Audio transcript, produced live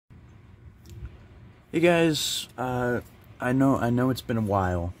Hey guys, I know it's been a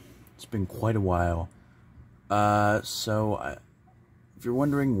while. It's been quite a while. If you're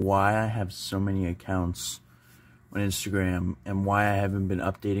wondering why I have so many accounts on Instagram and why I haven't been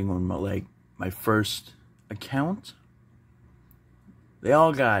updating on my first account, they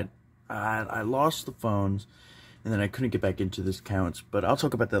all got, I lost the phones and then I couldn't get back into this accounts, but I'll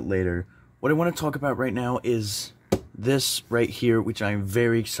talk about that later. What I want to talk about right now is this right here, which I'm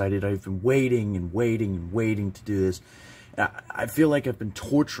very excited. I've been waiting and waiting and waiting to do this. I feel like I've been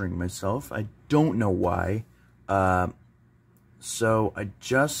torturing myself. I don't know why. So I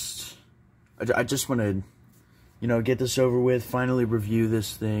just want to, get this over with, finally review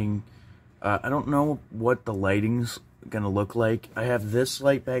this thing. I don't know what the lighting's gonna look like. I have this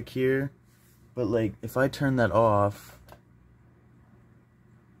light back here, but if I turn that off,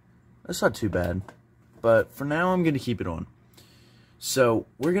 that's not too bad. But for now, I'm going to keep it on. So,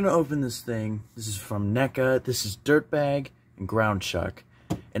 we're going to open this thing. This is from Neca. This is DirtBag and Groundchuck.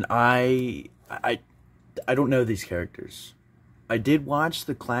 And I don't know these characters. I did watch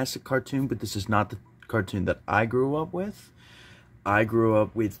the classic cartoon, but this is not the cartoon that I grew up with. I grew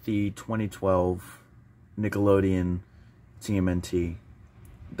up with the 2012 Nickelodeon TMNT.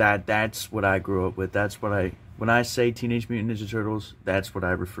 That's what I grew up with. That's what when I say Teenage Mutant Ninja Turtles, that's what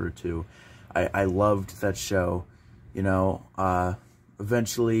I refer to. I loved that show,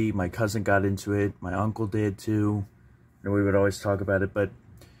 eventually my cousin got into it, my uncle did too, and we would always talk about it, but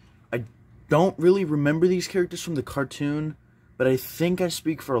I don't really remember these characters from the cartoon, but I think I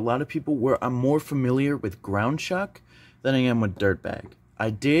speak for a lot of people where I'm more familiar with Groundchuck than I am with DirtBag. I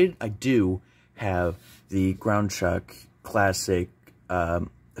do have the Groundchuck classic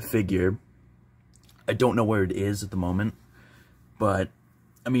figure. I don't know where it is at the moment, but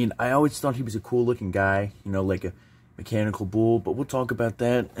I mean, I always thought he was a cool looking guy, like a mechanical bull, but we'll talk about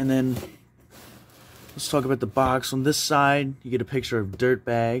that. And then let's talk about the box. On this side, you get a picture of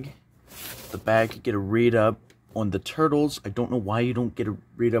DirtBag. The back, you get a read up on the turtles. I don't know why you don't get a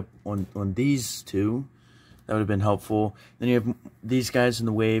read up on these two. That would have been helpful. Then you have these guys in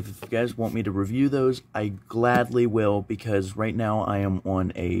the wave. If you guys want me to review those, I gladly will, because right now I am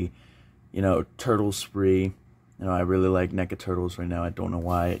on a, turtle spree. I really like Neca turtles right now. I don't know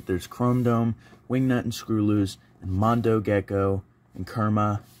why. There's Chrome Dome, Wingnut and Screwloose, and Mondo Gecko, and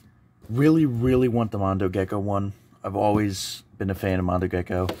Kerma. Really, really want the Mondo Gecko one. I've always been a fan of Mondo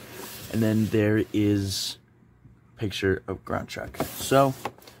Gecko. And then there is a picture of Groundchuck. So,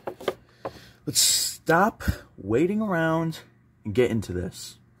 let's stop waiting around and get into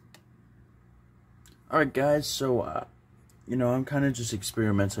this. Alright guys, so, I'm kind of just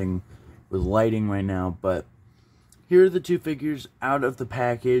experimenting with lighting right now, but here are the two figures out of the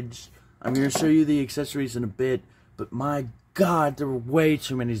package. I'm going to show you the accessories in a bit, but my god, there were way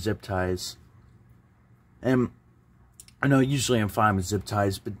too many zip ties. And I know usually I'm fine with zip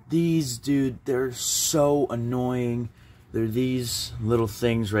ties, but these, dude, they're so annoying. They're these little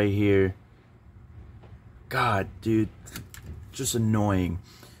things right here. God, dude, just annoying.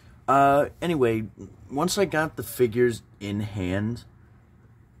 Anyway, once I got the figures in hand,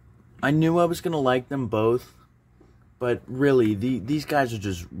 I knew I was going to like them both. But really, these guys are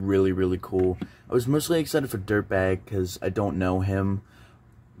just really, really cool. I was mostly excited for DirtBag because I don't know him.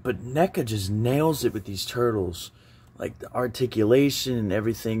 But Neca just nails it with these turtles. Like, the articulation and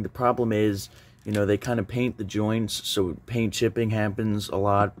everything. The problem is, they kind of paint the joints, so paint chipping happens a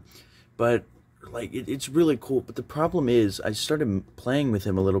lot. But, it's really cool. But the problem is, I started playing with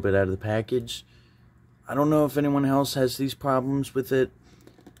him a little bit out of the package. I don't know if anyone else has these problems with it.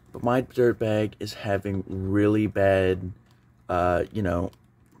 But my DirtBag is having really bad,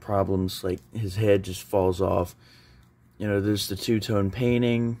 problems. Like, his head just falls off. There's the two-tone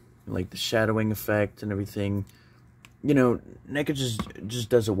painting, like the shadowing effect and everything. Neca just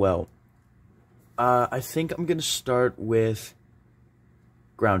does it well. I think I'm going to start with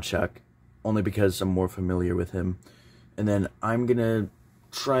Groundchuck, only because I'm more familiar with him. And then I'm going to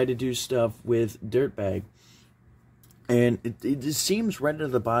try to do stuff with DirtBag. And it seems right out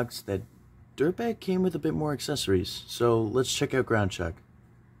of the box that DirtBag came with a bit more accessories. So let's check out Groundchuck.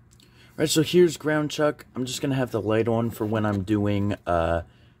 Alright, so here's Groundchuck. I'm just going to have the light on for when I'm doing,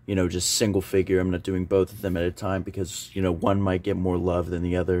 just single figure. I'm not doing both of them at a time because, one might get more love than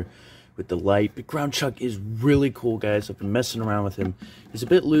the other with the light. But Groundchuck is really cool, guys. I've been messing around with him. He's a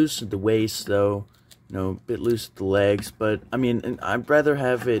bit loose at the waist, though. A bit loose at the legs. But, I mean, I'd rather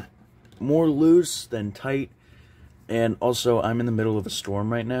have it more loose than tight. And also, I'm in the middle of a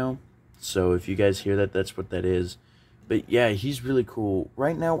storm right now, so if you guys hear that, that's what that is. But yeah, he's really cool.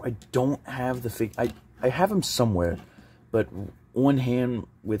 Right now, I don't have the fig. I have him somewhere, but on hand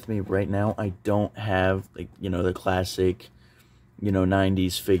with me right now, I don't have, like, you know, the classic, you know,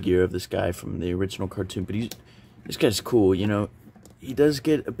 90s figure of this guy from the original cartoon. But this guy's cool, you know. He does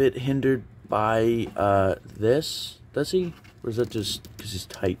get a bit hindered by this, does he? Or is that just because he's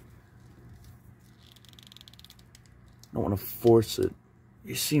tight? I don't want to force it.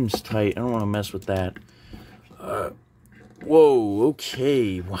 He seems tight. I don't want to mess with that. Whoa,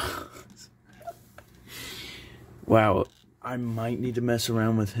 okay. Wow, I might need to mess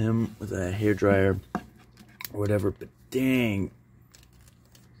around with him with a hairdryer or whatever, but dang.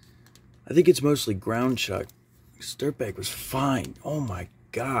 I think it's mostly Groundchuck. DirtBag was fine. Oh my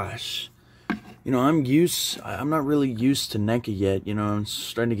gosh. You know, I'm not really used to Neca yet. You know, I'm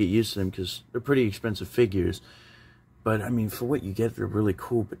starting to get used to them because they're pretty expensive figures. But, I mean, for what you get, they're really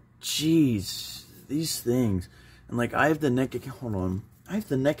cool. But, jeez, these things. And, like, I have the Neca, hold on. I have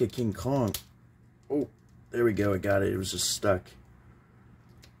the Neca King Kong. Oh, there we go. I got it. It was just stuck.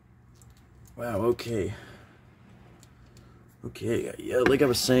 Wow, okay. Okay, yeah, like I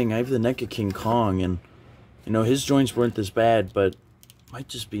was saying, I have the Neca King Kong. And, you know, his joints weren't this bad, but might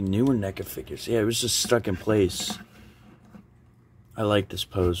just be newer Neca figures. Yeah, it was just stuck in place. I like this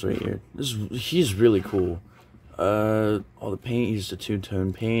pose right here. He's really cool. All the paint, he used a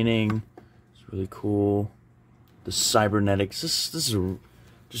two-tone painting. It's really cool. The cybernetics. This is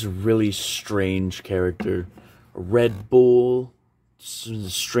just a really strange character. A Red Bull. The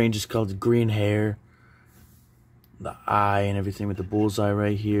strangest color, green hair. The eye and everything with the bullseye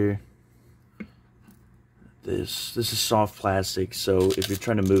right here. This is soft plastic, so if you're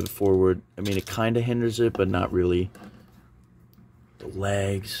trying to move it forward, I mean, it kind of hinders it, but not really. The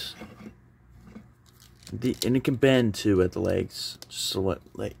legs. And it can bend too at the legs, just to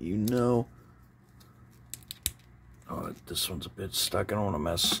let you know. Oh, this one's a bit stuck. I don't want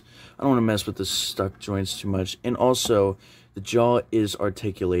to mess with the stuck joints too much. And also, the jaw is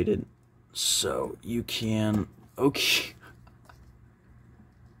articulated, so you can. Okay,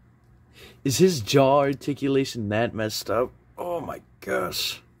 is his jaw articulation that messed up? Oh my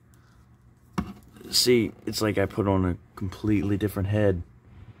gosh. See, it's like I put on a completely different head.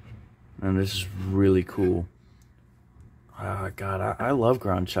 And this is really cool. Oh, God, I love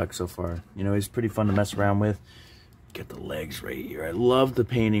Groundchuck so far. You know, he's pretty fun to mess around with. Get the legs right here. I love the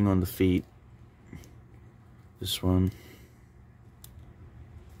painting on the feet. This one.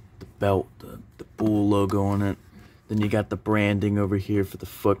 The belt, the bull logo on it. Then you got the branding over here for the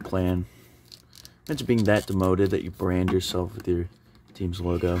Foot Clan. Imagine being that demoted that you brand yourself with your team's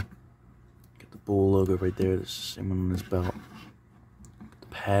logo. Get the bull logo right there. That's the same one on his belt. The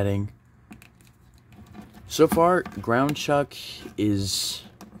padding. So far, Groundchuck is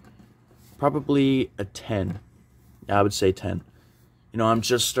probably a 10. I would say 10. You know, I'm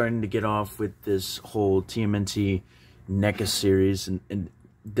just starting to get off with this whole TMNT Neca series. And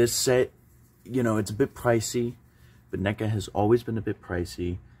this set, you know, it's a bit pricey. But Neca has always been a bit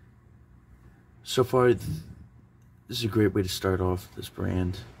pricey. So far, this is a great way to start off this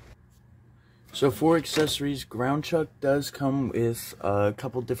brand. So for accessories, Groundchuck does come with a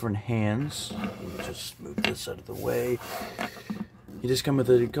couple different hands. Let me just move this out of the way. He does come with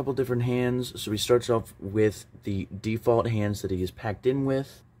a couple different hands. So he starts off with the default hands that he is packed in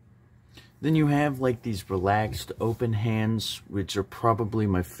with. Then you have like these relaxed open hands, which are probably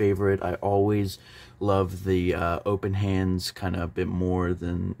my favorite. I always love the open hands kind of a bit more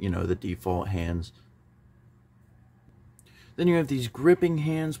than, you know, the default hands. Then you have these gripping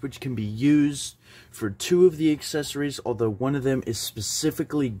hands, which can be used for 2 of the accessories, although one of them is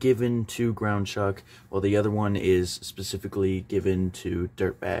specifically given to Groundchuck, while the other one is specifically given to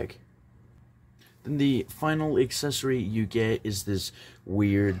DirtBag. Then the final accessory you get is this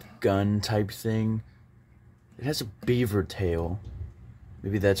weird gun type thing. It has a beaver tail.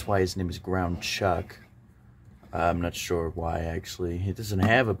 Maybe that's why his name is Groundchuck. I'm not sure why, actually. It doesn't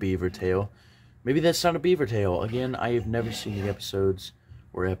have a beaver tail. Maybe that's not a beaver tail. Again, I have never seen the episodes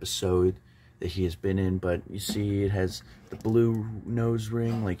or episode that he has been in, but you see it has the blue nose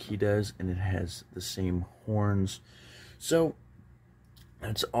ring like he does, and it has the same horns. So,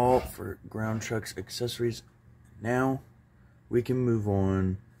 that's all for Groundchuck's accessories. Now, we can move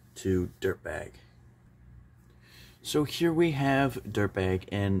on to DirtBag. So here we have DirtBag,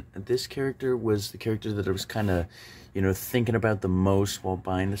 and this character was the character that I was kind of, you know, thinking about the most while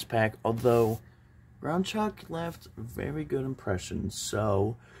buying this pack, although Groundchuck left very good impressions.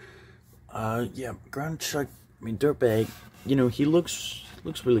 So, yeah, Groundchuck, I mean, DirtBag, you know, he looks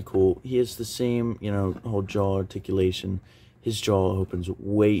really cool. He has the same, you know, whole jaw articulation. His jaw opens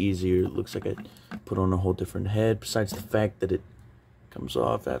way easier. It looks like I put on a whole different head, besides the fact that it comes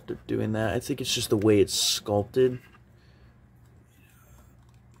off after doing that. I think it's just the way it's sculpted.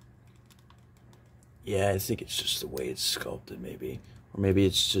 Yeah, I think it's just the way it's sculpted, maybe. Or maybe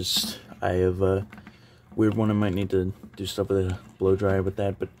it's just, I have a weird one. I might need to do stuff with a blow dryer with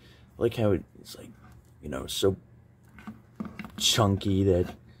that, but I like how it's like, you know, so chunky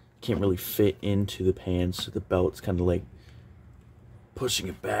that can't really fit into the pants, so the belt's kind of like pushing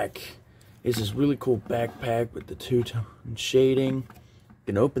it back. It's this really cool backpack with the two-tone shading. You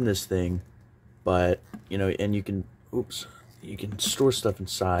can open this thing, but, you know, and you can, oops, you can store stuff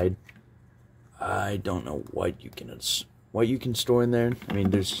inside. I don't know what you can store in there. I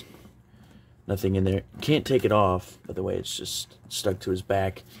mean, there's nothing in there. You can't take it off, by the way, it's just stuck to his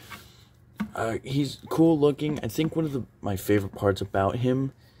back. He's cool looking. I think one of my favorite parts about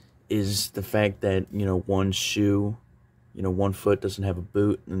him is the fact that, you know, one shoe, you know, one foot doesn't have a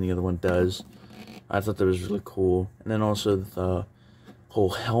boot and the other one does. I thought that was really cool. And then also the whole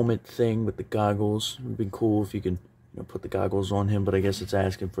helmet thing with the goggles. It would be cool if you can, you know, put the goggles on him, but I guess it's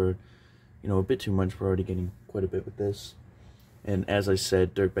asking for, you know, a bit too much. We're already getting quite a bit with this. And as I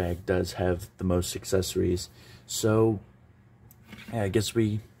said, DirtBag does have the most accessories. So, yeah, I guess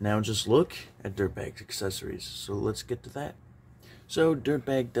we now just look at DirtBag's accessories. So let's get to that. So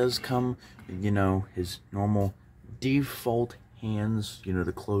DirtBag does come, you know, his normal default hands, you know,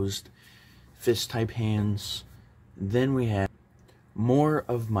 the closed fist type hands. Then we have more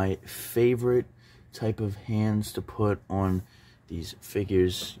of my favorite type of hands to put on these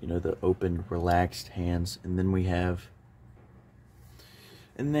figures, you know, the open, relaxed hands. And then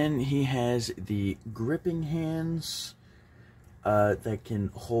he has the gripping hands that can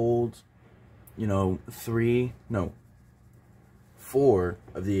hold, you know, 4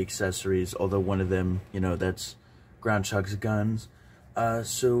 of the accessories, although one of them, you know, that's Groundchuck's guns.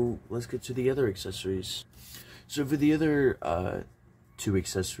 So let's get to the other accessories. So for the other 2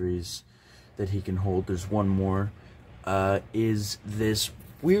 accessories that he can hold, there's one more, is this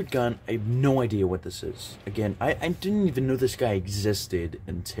weird gun. I have no idea what this is. Again, I didn't even know this guy existed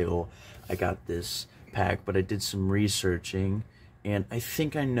until I got this pack, but I did some researching, and I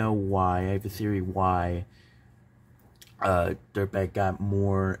think I know why. I have a theory why DirtBag got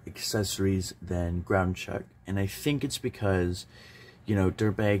more accessories than Groundchuck, and I think it's because, you know,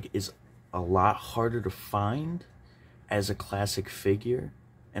 DirtBag is a lot harder to find as a classic figure,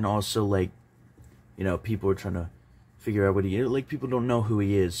 and also, like, you know, people are trying to figure out what he is. Like, people don't know who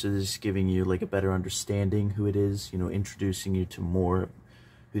he is, so this is giving you, like, a better understanding who it is, you know, introducing you to more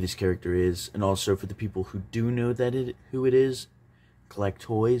who this character is. And also for the people who do know who it is, collect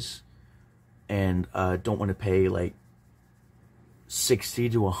toys, and don't want to pay, like,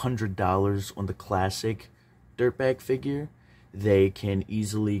 $60 to $100 on the classic DirtBag figure, they can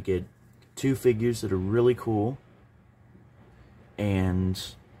easily get 2 figures that are really cool and,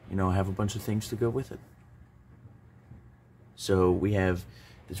 you know, have a bunch of things to go with it. So we have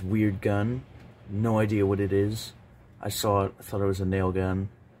this weird gun, no idea what it is. I saw it, I thought it was a nail gun.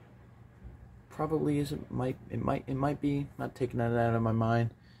 Probably isn't, it might be, not taking that out of my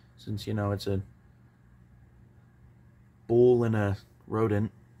mind, since, you know, it's a bull and a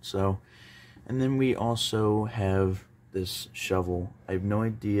rodent. So, and then we also have this shovel. I have no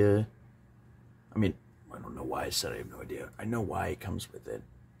idea. I mean, I don't know why I said I have no idea. I know why it comes with it.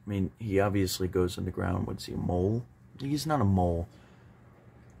 I mean, he obviously goes underground. What's he, a mole? He's not a mole.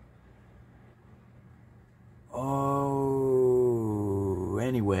 Oh,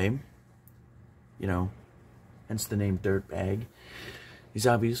 anyway, you know, hence the name DirtBag. He's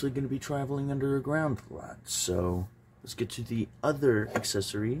obviously going to be traveling underground a lot. So let's get to the other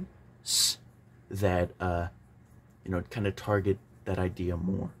accessories that, you know, kind of target that idea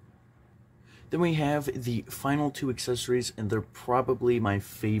more. Then we have the final 2 accessories, and they're probably my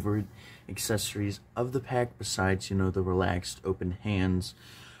favorite accessories of the pack, besides, you know, the relaxed open hands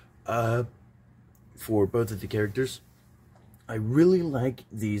for both of the characters. I really like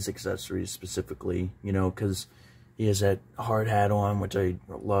these accessories specifically, you know, because he has that hard hat on, which I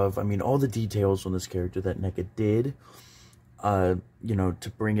love. I mean, all the details on this character that Neca did, you know, to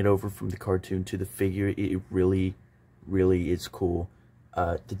bring it over from the cartoon to the figure, it really, really is cool.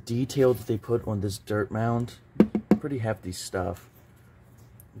 The detail that they put on this dirt mound, pretty hefty stuff.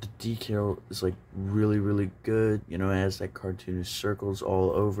 The decal is, like, really, really good. You know, it has that cartoonish circles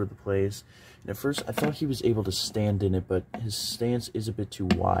all over the place. And at first, I thought he was able to stand in it, but his stance is a bit too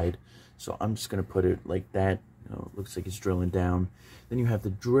wide. So I'm just going to put it like that. You know, it looks like it's drilling down. Then you have the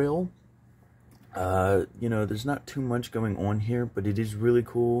drill. You know, there's not too much going on here, but it is really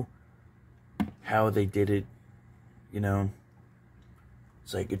cool how they did it, you know.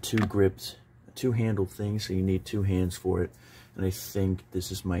 It's like a 2-handled thing, so you need 2 hands for it. And I think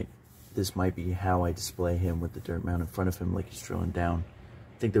this might be how I display him with the dirt mound in front of him, like he's drilling down.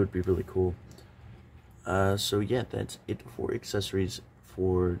 I think that would be really cool. So yeah, that's it for accessories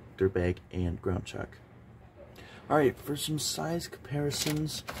for DirtBag and Groundchuck. Alright, for some size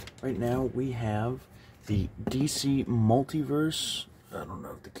comparisons, right now we have the DC Multiverse. I don't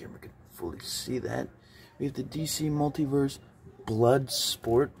know if the camera can fully see that. We have the DC Multiverse Blood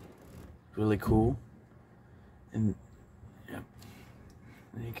Sport. Really cool. And yeah,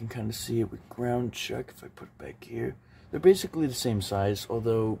 and you can kind of see it with Groundchuck if I put it back here. They're basically the same size,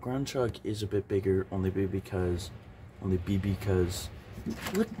 although Groundchuck is a bit bigger, only because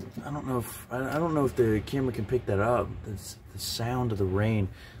look, I don't know if the camera can pick that up. That's the sound of the rain.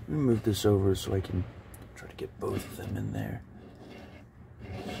 Let me move this over so I can try to get both of them in there.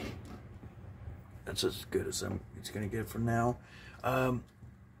 That's as good as it's gonna get for now.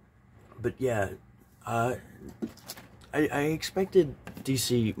 But yeah, I expected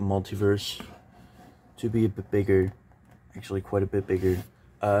DC Multiverse to be a bit bigger, actually quite a bit bigger.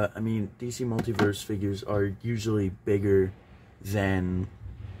 I mean, DC Multiverse figures are usually bigger than,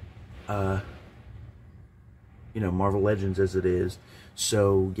 you know, Marvel Legends as it is.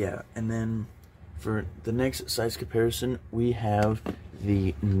 So yeah, and then for the next size comparison, we have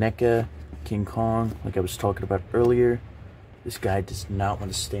the Neca King Kong, like I was talking about earlier. This guy does not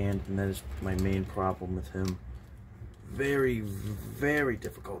want to stand, and that is my main problem with him. Very, very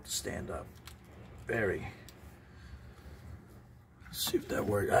difficult to stand up. Very. Let's see if that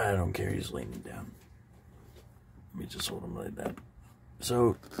works. I don't care, he's leaning down. Let me just hold him like that.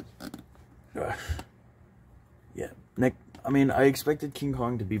 So, yeah. I mean, I expected King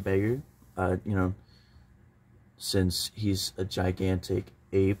Kong to be bigger, you know, since he's a gigantic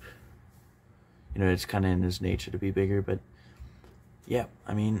ape. You know, it's kind of in his nature to be bigger, but yeah,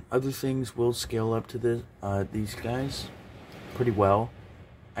 I mean, other things will scale up to these guys pretty well.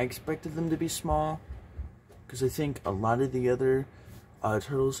 I expected them to be small, because I think a lot of the other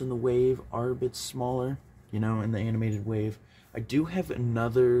turtles in the wave are a bit smaller, you know, in the animated wave. I do have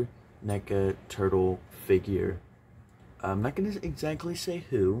another NECA turtle figure. I'm not going to exactly say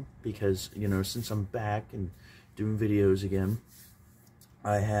who, because, you know, since I'm back and doing videos again,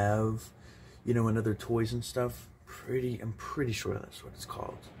 I have, you know, another toys and stuff. I'm pretty sure that's what it's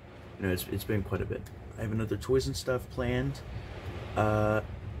called. You know, it's been quite a bit. I have another toys and stuff planned,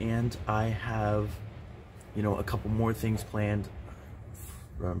 and I have, you know, a couple more things planned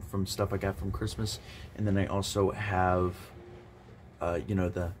from stuff I got from Christmas, and then I also have, you know,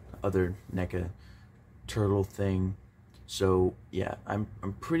 the other NECA turtle thing. So yeah, I'm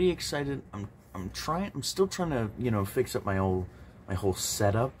pretty excited. I'm still trying to, you know, fix up my whole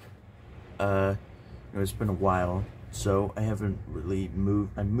setup. You know, it's been a while, so I haven't really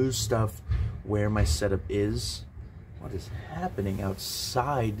moved. I moved stuff where my setup is. What is happening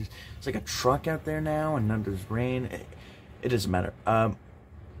outside? It's like a truck out there now, and then there's rain. It doesn't matter.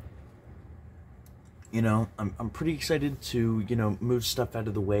 You know, I'm pretty excited to, you know, move stuff out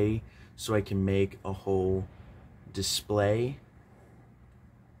of the way so I can make a whole display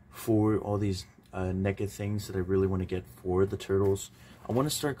for all these NECA things that I really want to get for the turtles. I want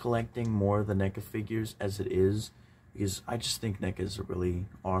to start collecting more of the NECA figures as it is, because I just think NECA is a really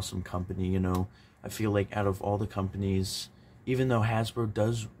awesome company, you know. I feel like out of all the companies, even though Hasbro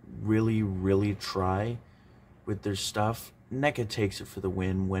does really, really try with their stuff, NECA takes it for the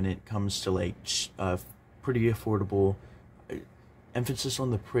win when it comes to, like, pretty affordable, emphasis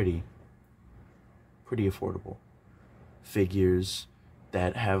on the pretty affordable figures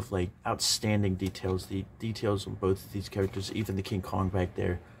that have, like, outstanding details. The details on both of these characters, even the King Kong back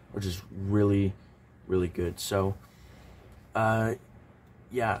there, are just really, really good. So,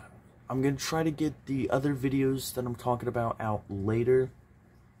 yeah, I'm gonna try to get the other videos that I'm talking about out later.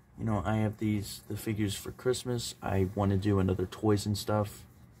 You know, I have the figures for Christmas. I want to do another toys and stuff.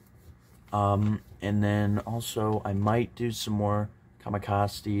 And then also, I might do some more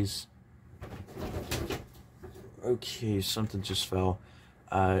kamikazes. Okay, something just fell.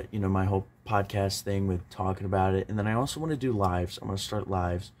 You know, my whole podcast thing with talking about it. And then I also want to do lives. I'm going to start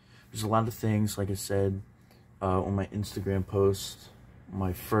lives. There's a lot of things, like I said, on my Instagram post,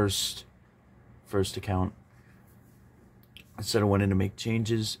 my first account. I said I wanted to make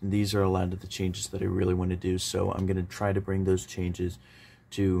changes, and these are a lot of the changes that I really want to do. So I'm going to try to bring those changes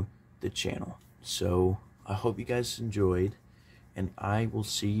to the channel. So I hope you guys enjoyed, and I will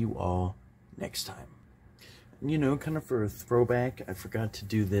see you all next time. You know, kind of for a throwback, I forgot to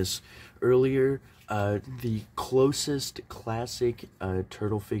do this earlier. The closest classic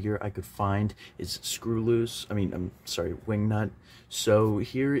turtle figure I could find is Wingnut. So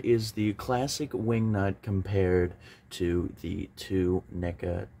here is the classic Wingnut compared to the two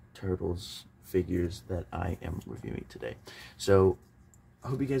NECA Turtles figures that I am reviewing today. So I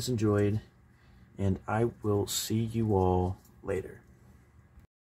hope you guys enjoyed, and I will see you all later.